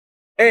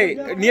Hey,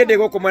 niye de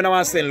goko mwena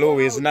wa St.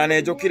 Louis na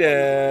ne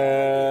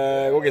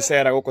njokire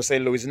gugicera goko St.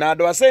 Louis na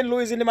andu a St.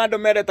 Louis ni mandu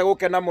merete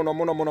gukena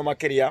muno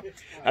makiria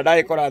na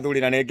ndagikora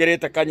thuri na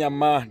ningirite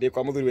kanyama ndi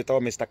kwa muthuri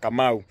wetagwo Mr.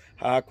 Kamau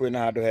haha kwina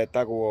handu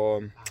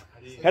hetagwo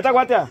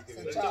atia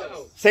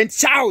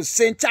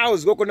St.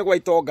 Charles goko ni gwa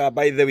Itonga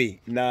by the way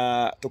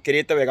na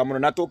tukirite wega muno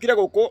na tukire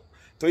goko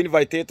to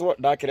invite to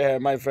ndakire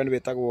my friend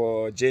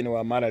wetagwo Jane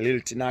wa Mara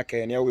Lilti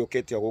nake ni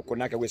agukitio goko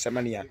nake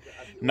gwicemania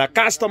na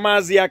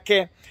customers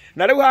yake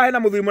na leo haha na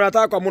muthuri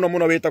munataka kwa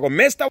muno wetagwo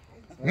Mr.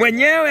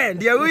 mwenyewe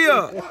ndiye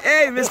huyo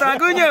Mr.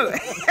 Gunyo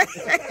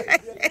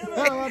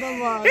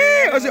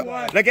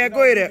Leke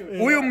kwire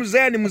huyu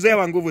mzee ni mzee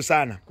wa nguvu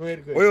sana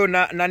huyo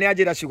na ni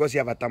ajira ciugo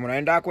cia bata muno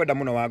enda kwenda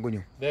muno wa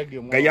Gunyo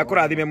Ngai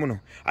akurathime muno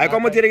aiko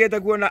mutiregete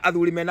kuona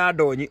athuri mena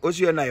ndonyi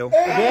ucio nayo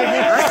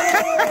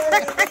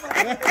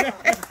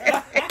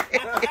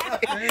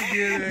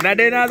na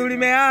ndena athuri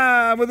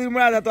mea muthuri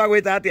muraza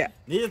twagwita atia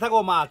ni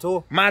tago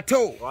Mato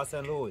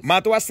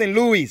wa St.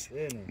 Louis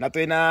na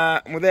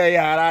twina muthee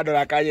harado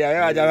rakajira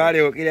wewe aja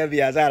wale ukire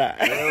biashara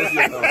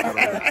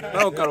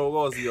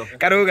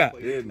karuga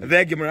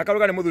thengi muno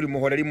karuga ni muthuri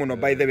muhoreri muno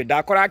by the way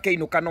ndakora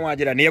akeinuka no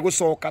ajira ni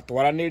egucoka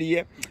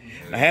twaranirie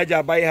na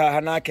heja bai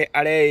haha nake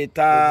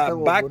areita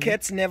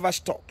buckets never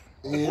stop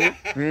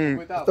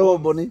to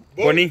Boni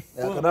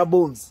kana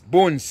Bones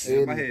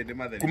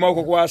kuma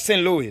uko kwa St.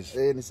 Louis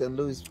ni St.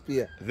 Louis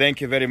pia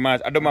thank you very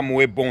much adoma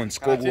muwe Bones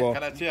kogwo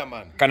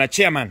kana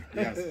chairman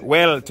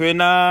well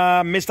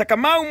twina Mr.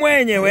 Kamau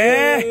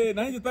mwenyewe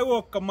na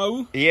njitagwo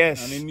Kamau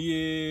yes na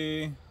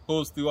ni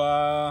host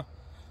wa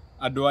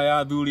andu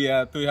aya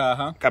thuria twi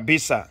haha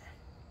kabisa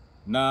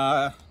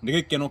na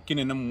ndigikeno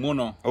kinene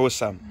muno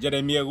awesome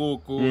Jeremy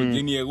guku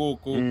Jini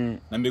guku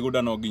na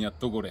migunda no nginya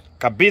tugure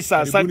kabisa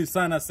asante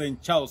sana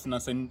St. Charles na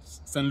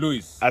St.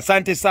 Louis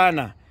asante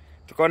sana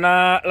tuko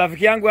na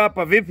rafiki yangu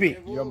hapa vipi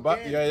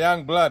your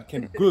young blood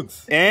Ken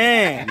Goods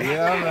yeah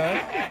man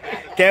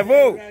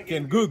Kevo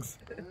Ken Goods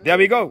there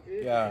we go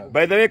yeah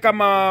by the way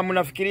kama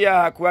mnafikiria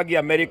hakuagi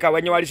Amerika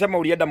wenye walisema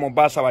ulienda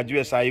Mombasa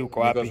wajue saa hii uko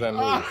wapi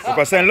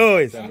uko St.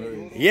 Louis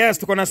yes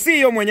tuko na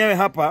CEO mwenyewe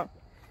hapa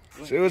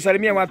so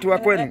salimia watu wa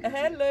kwenu.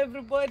 Hello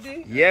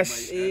everybody.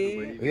 Yes.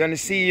 Huyo ni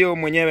CEO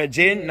mwenyewe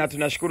Jane na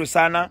tunashukuru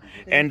sana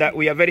and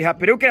we are very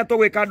happy. Ukira to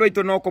gwika andu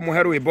itu no ko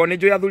muheru Wimbo ni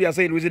njoya thuri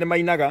asa iruzi ni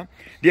mainaga.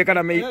 Ndie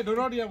kana me.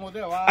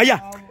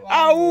 Aya.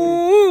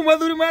 Au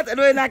muthuri mata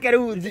ndo nake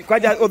riu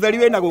kwaja utheri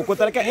we na guku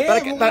tareke.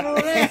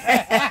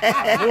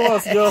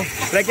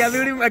 Reke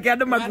athuri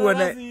akiandu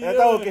makuone.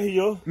 Etagwo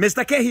Kehio.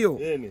 Mr. Kehio.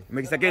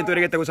 Mr. Kehio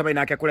turegete gucama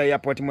nake kule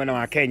airport mwena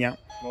wa Kenya.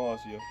 No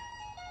acio.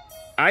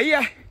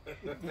 Aya.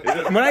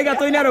 Muraiga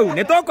to inaro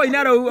ne toko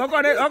inaro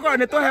oko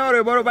ne to he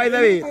ore boro by the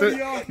way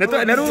ne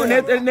to ne ru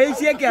ne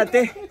isieke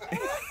ate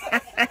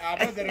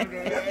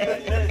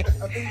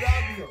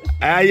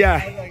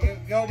aya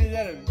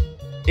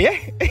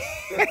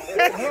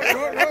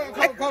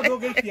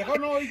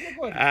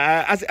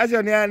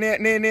asio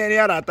ne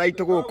arata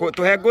itu guko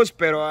to he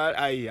gospel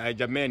ai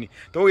jameni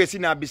to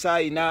gicina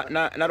bisai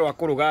na rwa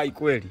kuruga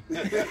ikweli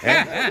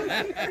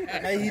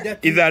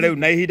ithare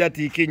na ihinda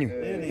ti kinyu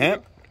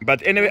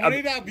but anyway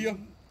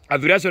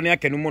athuri acio ni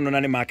akenu muno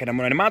na ni makena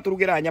muno ni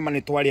maturugira nyama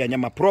ni twali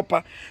nyama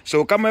proper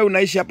so kama wewe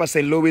unaishi hapa St.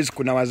 Louis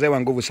kuna wazee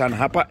wa nguvu sana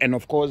hapa and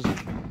of course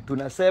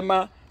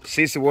tunasema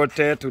sisi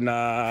wote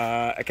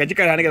tuna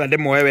kajika hani getha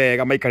demo wewe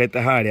kama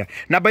ikareta haria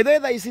na by the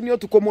way ici ni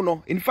utuko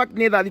muno in fact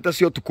ni thaa thita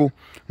cio tuku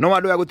no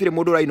andu ya gutire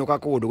mundu rainoka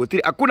kundu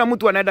gutire hakuna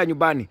mtu anaenda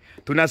nyumbani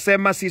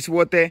tunasema sisi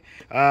wote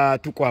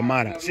tuko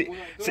Amara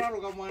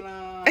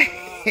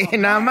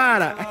na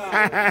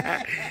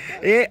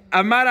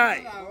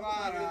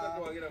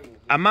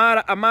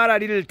Amara Amara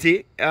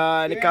Lilti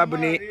ni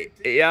kabuni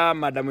ya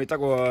madam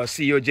itagwo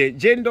CEO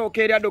Jendo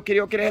kiri andu kiri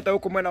okireheta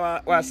huko mwena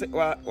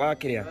wa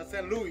kiria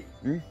St. Louis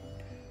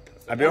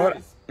abihora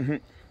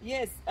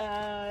Yes,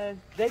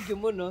 thank you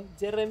muno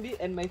Jeremy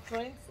and my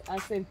friends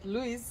at St.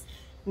 Louis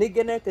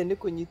nigenete ni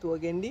kunyitwo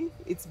gendi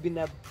it's been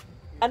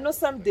an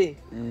awesome day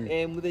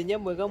muthenya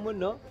mwega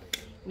muno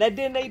na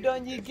dena indo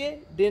nyingi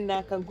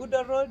dena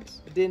Kangudo Road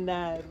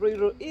dena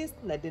Royal East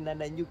na dena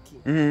Nanyuki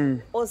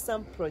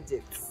awesome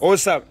projects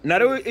awesome na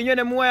riu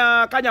inyone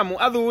muya kanyamu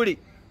athuri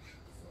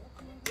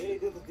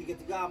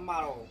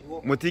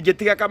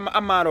mutigetiga kama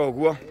Amaro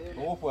guo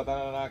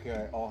ufuatana nake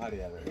o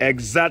haria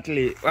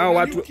exactly wao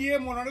watu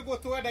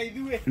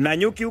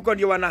Nanyuki huko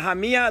ndio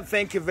wanahamia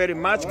thank you very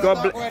much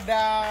God bless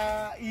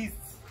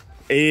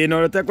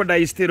no kwenda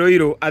East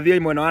Roiro athie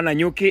mwena wa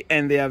Nanyuki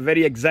and they are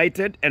very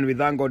excited and we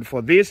thank God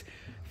for this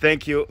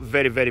thank you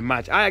very very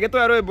much aya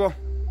getoya Wimbo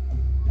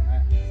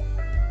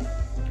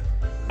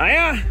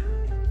aya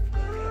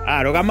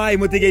rogamai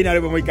mutige ina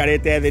Wimbo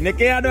muikarete thi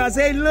niki andu a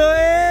St.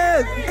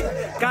 Louis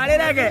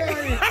karirage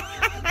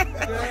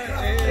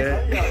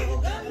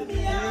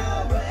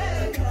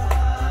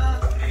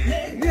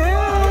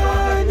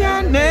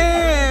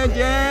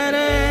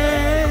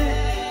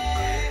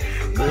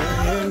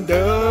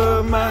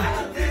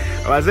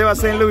wazee wa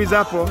St. Louis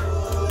hapo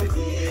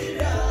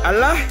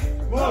Allah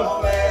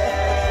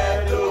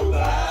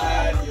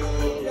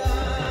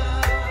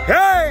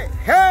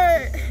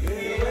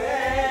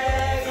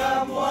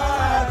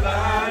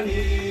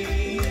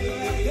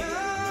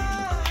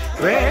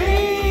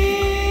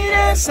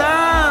Werire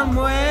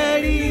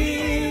Samueli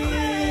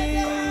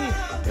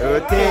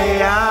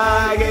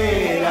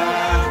Uteagera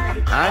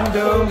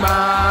Ando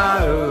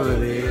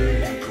maure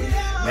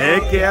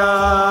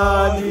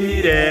Nekeo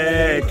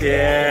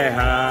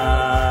direkeha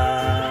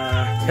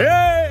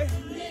Hey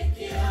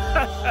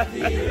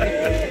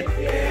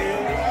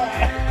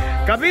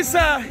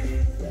Kabisa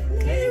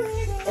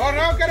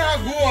Ora kara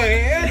guo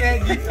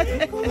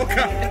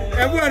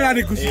Ebu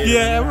anani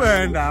kusikia, ebu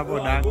enda hapo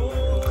na.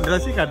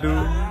 Ndirashika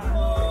tu.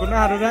 Kuna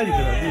haroraji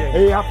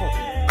tena. hapo.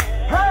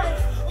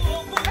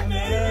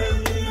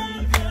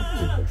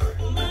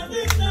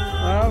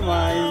 Oh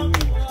my.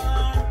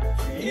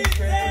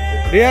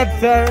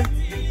 Theater.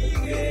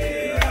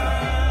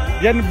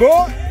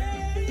 Wimbo.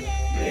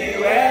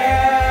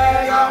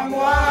 Niwega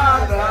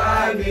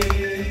mwadhani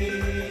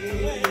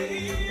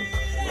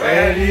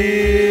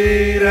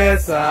Werire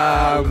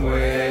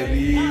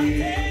Samueli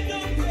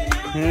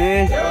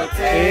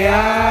Yote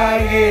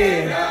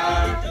agira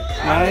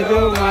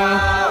Ando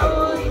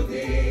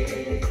maudhi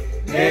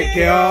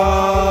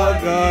Nekeo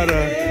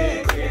gara.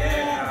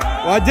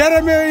 Wa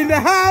Jeremy in the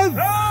house.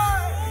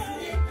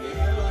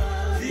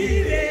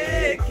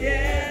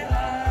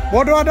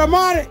 Modo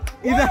adamare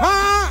in the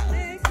house.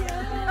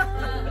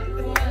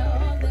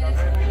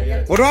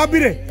 Modo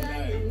abire.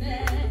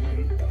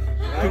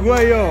 Tugua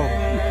yo.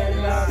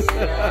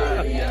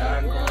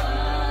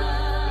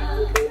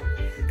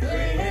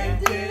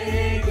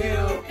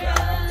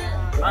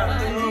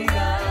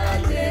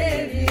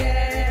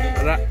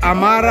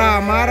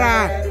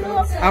 Amara.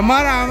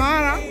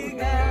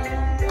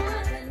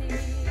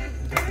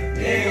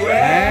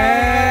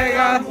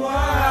 Niwega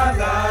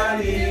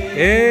mwadhani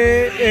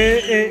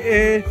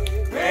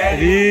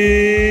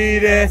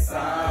Rire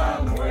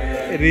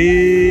Samueli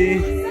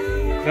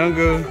Don't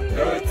go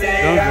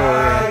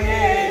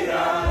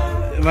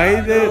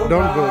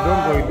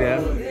Don't go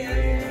there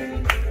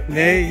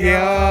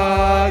Negyo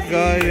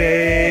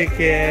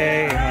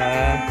gorekeha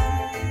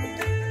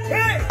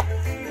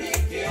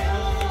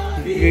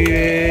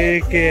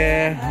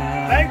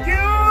Thank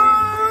you.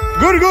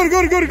 Good.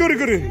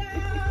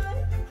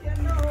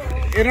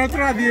 Era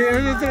otra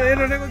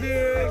era nego de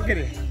qué?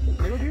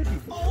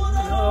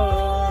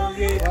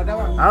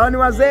 Hao ni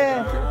wazee.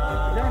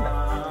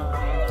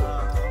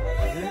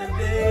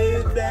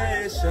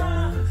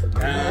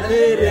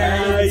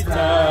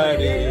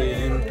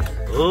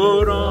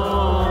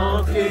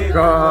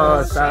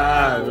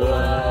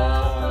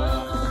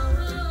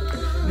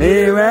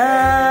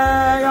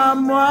 Niwega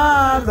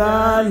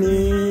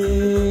mwadhani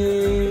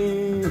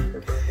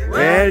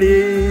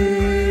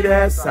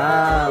Werire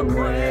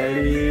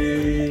Samueli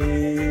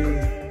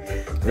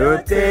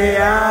Yote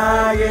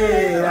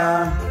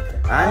agera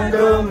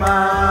Ando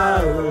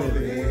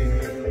maudhi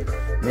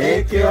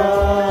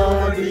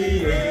Nekeo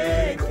direke.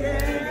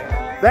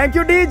 Thank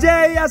you DJ,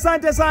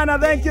 asante sana,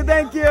 thank you.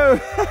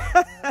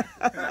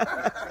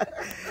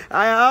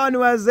 Haya, hao ni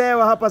wazee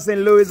wa hapa St.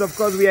 Louis. Of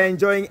course we are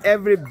enjoying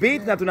every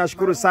beat na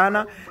tunashukuru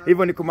sana.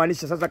 Hivyo ni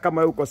kumaanisha sasa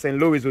kama uko St.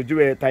 Louis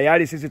ujue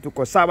tayari sisi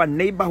tuko sawa.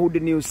 Neighborhood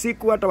ni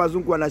usiku, hata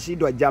wazungu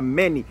wanashindwa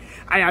jameni.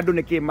 Haya ado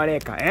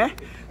nikimaleka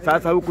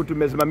Sasa huku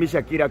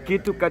tumesimamisha kila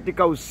kitu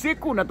katika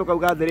usiku natoka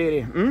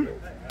ugadherere.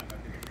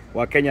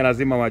 Wakenya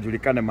lazima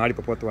wajulikane mahali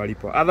popote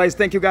walipo. Otherwise,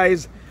 thank you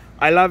guys.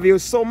 I love you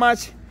so much.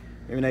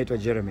 Mimi naitwa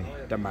Jeremy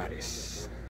Damaris.